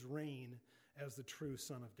ascension, his reign as the true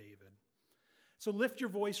Son of David. So lift your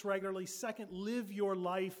voice regularly. Second, live your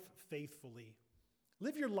life faithfully.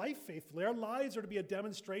 Live your life faithfully. Our lives are to be a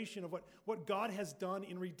demonstration of what God has done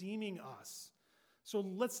in redeeming us. So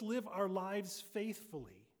let's live our lives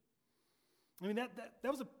faithfully. I mean,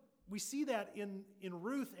 we see that in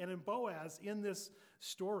Ruth and in Boaz in this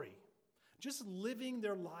story. Just living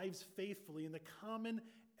their lives faithfully in the common,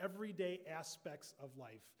 everyday aspects of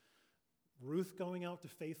life. Ruth going out to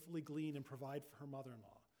faithfully glean and provide for her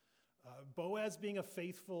mother-in-law. Boaz being a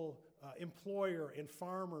faithful employer and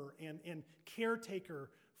farmer and caretaker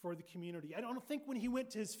for the community. I don't think when he went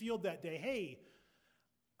to his field that day, hey,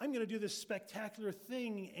 I'm going to do this spectacular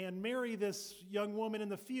thing and marry this young woman in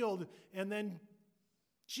the field, and then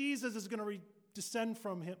Jesus is going to descend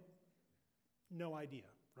from him. No idea,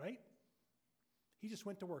 right? He just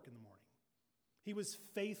went to work in the morning. He was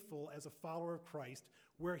faithful as a follower of Christ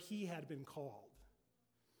where he had been called.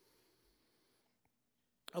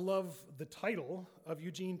 I love the title of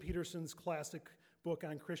Eugene Peterson's classic book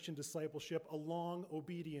on Christian discipleship, A Long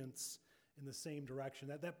Obedience in the Same Direction.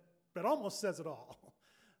 That almost says it all.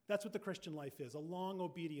 That's what the Christian life is, a long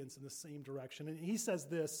obedience in the same direction. And he says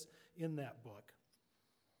this in that book.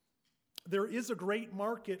 There is a great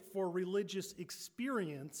market for religious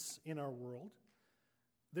experience in our world.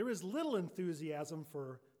 There is little enthusiasm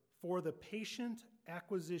for the patient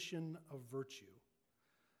acquisition of virtue.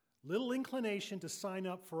 Little inclination to sign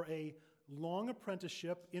up for a long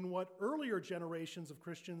apprenticeship in what earlier generations of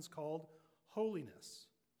Christians called holiness.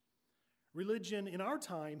 Religion in our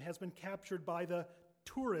time has been captured by the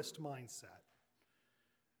tourist mindset.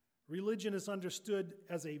 Religion is understood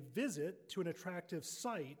as a visit to an attractive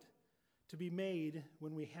site to be made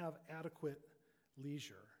when we have adequate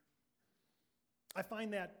leisure. I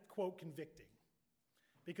find that quote convicting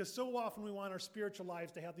because so often we want our spiritual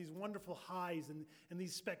lives to have these wonderful highs and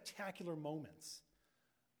these spectacular moments.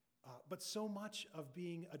 But so much of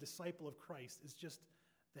being a disciple of Christ is just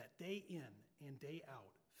that day in and day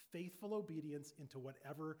out, faithful obedience into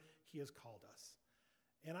whatever he has called us.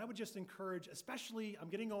 And I would just encourage, especially, I'm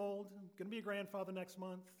getting old, I'm going to be a grandfather next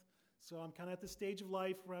month, so I'm kind of at the stage of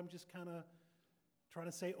life where I'm just kind of trying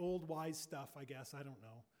to say old, wise stuff, I guess. I don't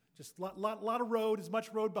know. Just a lot of road, as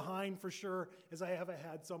much road behind for sure as I have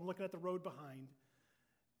ahead, so I'm looking at the road behind.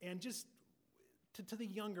 And just to the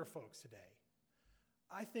younger folks today,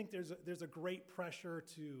 I think there's a great pressure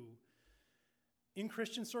to, in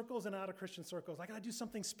Christian circles and out of Christian circles, I got to do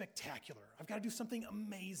something spectacular. I've got to do something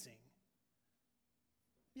amazing.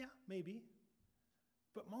 Yeah, maybe.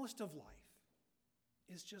 But most of life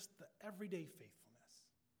is just the everyday faithfulness.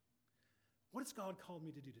 What has God called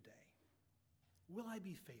me to do today? Will I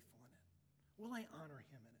be faithful in it? Will I honor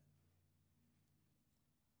him in it?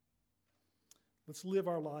 Let's live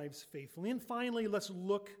our lives faithfully. And finally, let's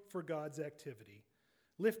look for God's activity.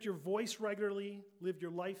 Lift your voice regularly. Live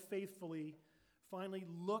your life faithfully. Finally,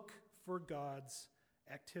 look for God's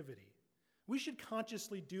activity. We should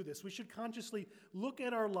consciously do this. We should consciously look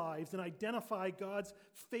at our lives and identify God's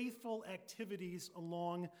faithful activities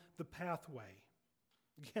along the pathway.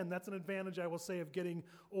 Again, that's an advantage, I will say, of getting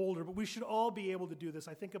older, but we should all be able to do this.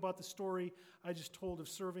 I think about the story I just told of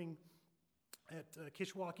serving at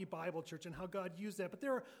Kishwaukee Bible Church and how God used that. But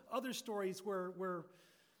there are other stories where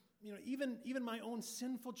even my own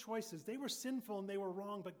sinful choices, they were sinful and they were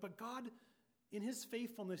wrong, but God, in his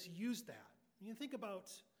faithfulness, used that. You think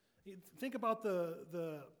about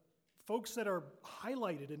the folks that are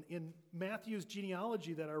highlighted in Matthew's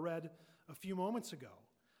genealogy that I read a few moments ago.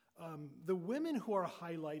 The women who are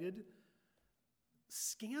highlighted,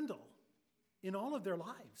 scandal in all of their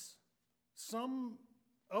lives. Some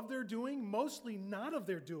of their doing, mostly not of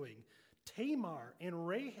their doing. Tamar and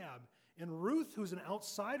Rahab and Ruth, who's an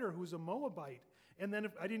outsider, who's a Moabite. And then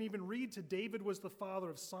I didn't even read to David was the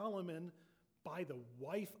father of Solomon by the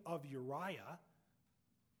wife of Uriah.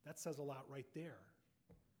 That says a lot right there.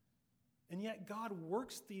 And yet God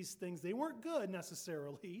works these things. They weren't good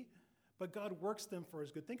necessarily, but God works them for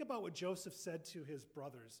his good. Think about what Joseph said to his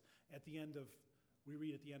brothers at the end of we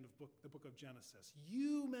read at the end of the book of Genesis.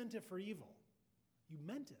 You meant it for evil. You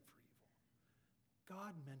meant it for evil.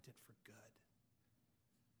 God meant it for good.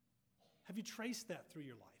 Have you traced that through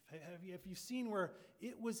your life? Have you seen where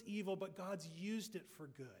it was evil, but God's used it for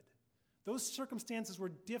good? Those circumstances were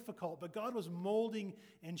difficult, but God was molding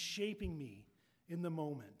and shaping me in the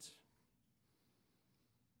moment.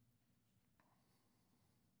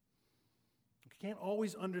 You can't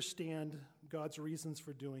always understand God's reasons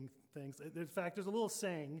for doing things. In fact, there's a little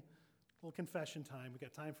saying, a little confession time. We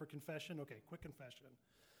got time for confession? Okay, quick confession.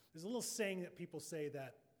 There's a little saying that people say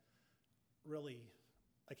that really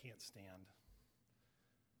I can't stand.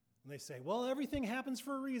 And they say, well, everything happens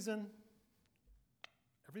for a reason.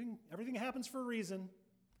 Everything happens for a reason.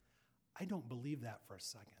 I don't believe that for a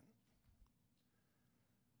second.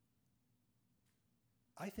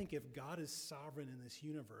 I think if God is sovereign in this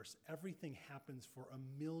universe, everything happens for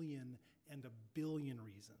 1,000,000 and 1,000,000,000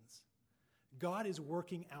 reasons. God is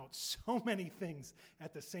working out so many things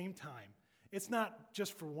at the same time. It's not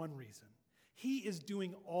just for one reason. He is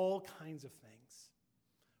doing all kinds of things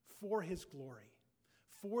for his glory,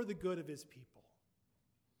 for the good of his people.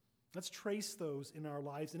 Let's trace those in our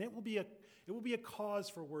lives, and it will be a cause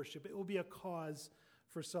for worship. It will be a cause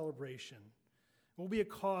for celebration. It will be a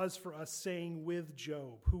cause for us saying with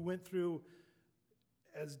Job, who went through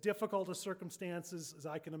as difficult a circumstances as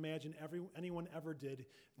I can imagine anyone ever did,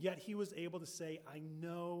 yet he was able to say, I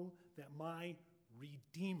know that my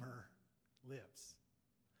Redeemer lives.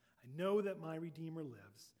 I know that my Redeemer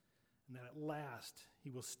lives, and that at last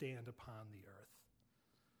he will stand upon the earth.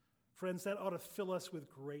 Friends, that ought to fill us with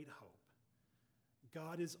great hope.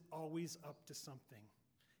 God is always up to something.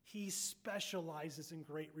 He specializes in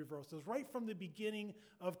great reversals. Right from the beginning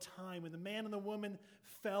of time, when the man and the woman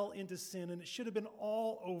fell into sin, and it should have been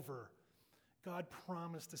all over, God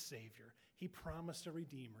promised a Savior. He promised a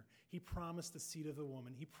Redeemer. He promised the seed of the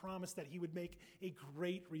woman. He promised that he would make a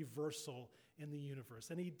great reversal in the universe.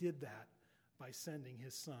 And he did that by sending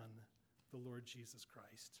his Son, the Lord Jesus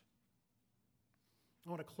Christ. I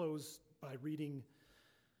want to close by reading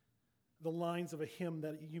the lines of a hymn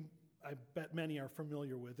that I bet many are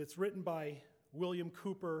familiar with. It's written by William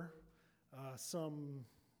Cowper some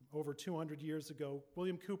over 200 years ago.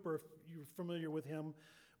 William Cowper, if you're familiar with him,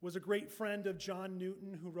 was a great friend of John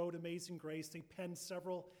Newton, who wrote Amazing Grace. They penned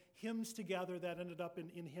several hymns together that ended up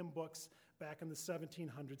in hymn books back in the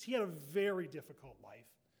 1700s. He had a very difficult life.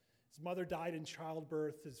 His mother died in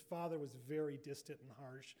childbirth. His father was very distant and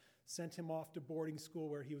harsh, sent him off to boarding school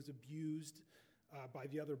where he was abused by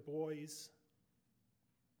the other boys.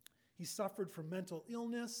 He suffered from mental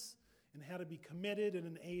illness and had to be committed in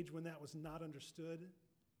an age when that was not understood.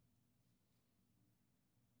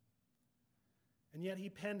 And yet he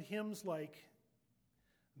penned hymns like,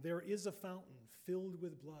 there is a fountain filled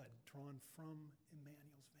with blood drawn from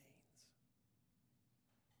Emmanuel's veins.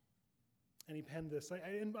 And he penned this.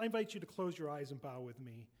 I invite you to close your eyes and bow with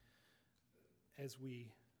me as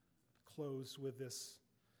we close with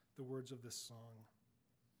the words of this song.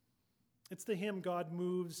 It's the hymn, God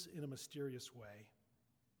Moves in a Mysterious Way.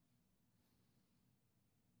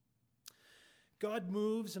 God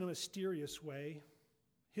moves in a mysterious way,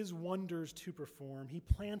 his wonders to perform. He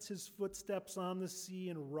plants his footsteps on the sea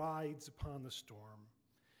and rides upon the storm.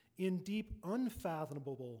 In deep,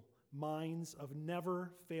 unfathomable minds of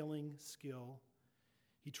never-failing skill,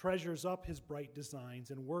 he treasures up his bright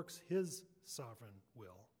designs and works his sovereign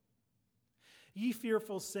will. Ye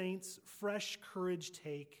fearful saints, fresh courage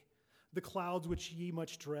take. The clouds which ye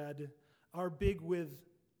much dread are big with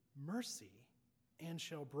mercy and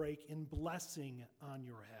shall break in blessing on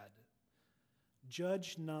your head.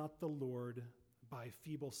 Judge not the Lord by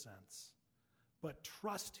feeble sense, but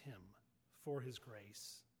trust him for his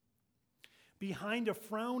grace. Behind a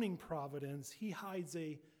frowning providence, he hides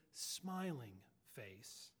a smiling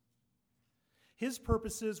face. His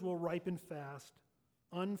purposes will ripen fast,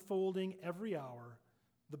 unfolding every hour.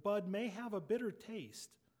 The bud may have a bitter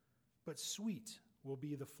taste, but sweet will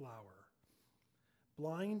be the flower.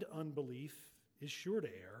 Blind unbelief is sure to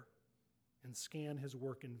err and scan his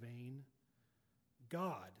work in vain.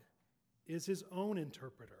 God is his own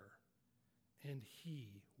interpreter, and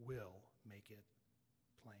he will make it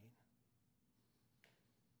plain.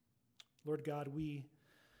 Lord God, we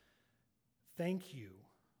thank you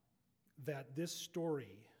that this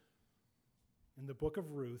story in the book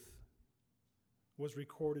of Ruth was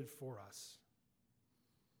recorded for us.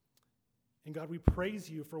 And God, we praise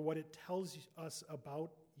you for what it tells us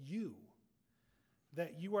about you,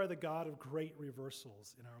 that you are the God of great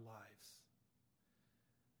reversals in our lives.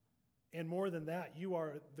 And more than that, you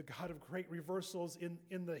are the God of great reversals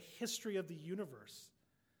in the history of the universe,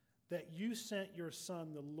 that you sent your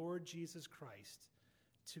Son, the Lord Jesus Christ,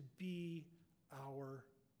 to be our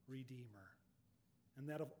Redeemer, and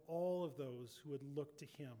that of all of those who would look to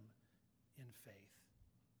him in faith.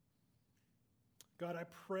 God, I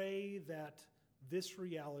pray that this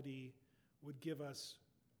reality would give us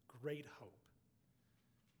great hope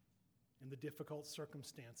in the difficult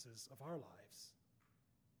circumstances of our lives.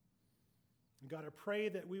 And God, I pray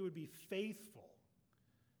that we would be faithful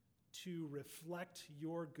to reflect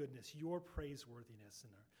your goodness, your praiseworthiness in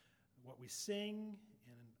what we sing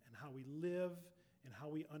and how we live and how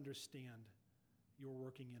we understand your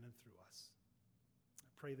working in and through us. I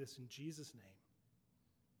pray this in Jesus' name.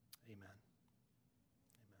 Amen. Amen.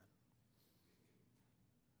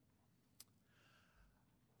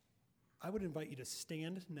 I would invite you to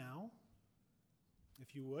stand now,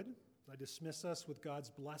 if you would. I dismiss us with God's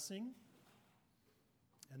blessing.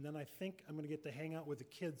 And then I think I'm going to get to hang out with the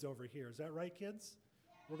kids over here. Is that right, kids?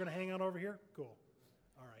 We're going to hang out over here? Cool.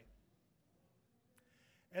 All right.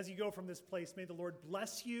 As you go from this place, may the Lord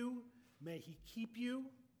bless you. May he keep you.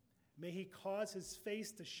 May he cause his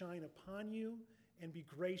face to shine upon you and be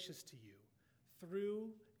gracious to you through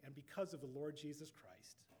and because of the Lord Jesus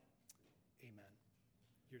Christ. Amen.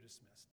 You're dismissed.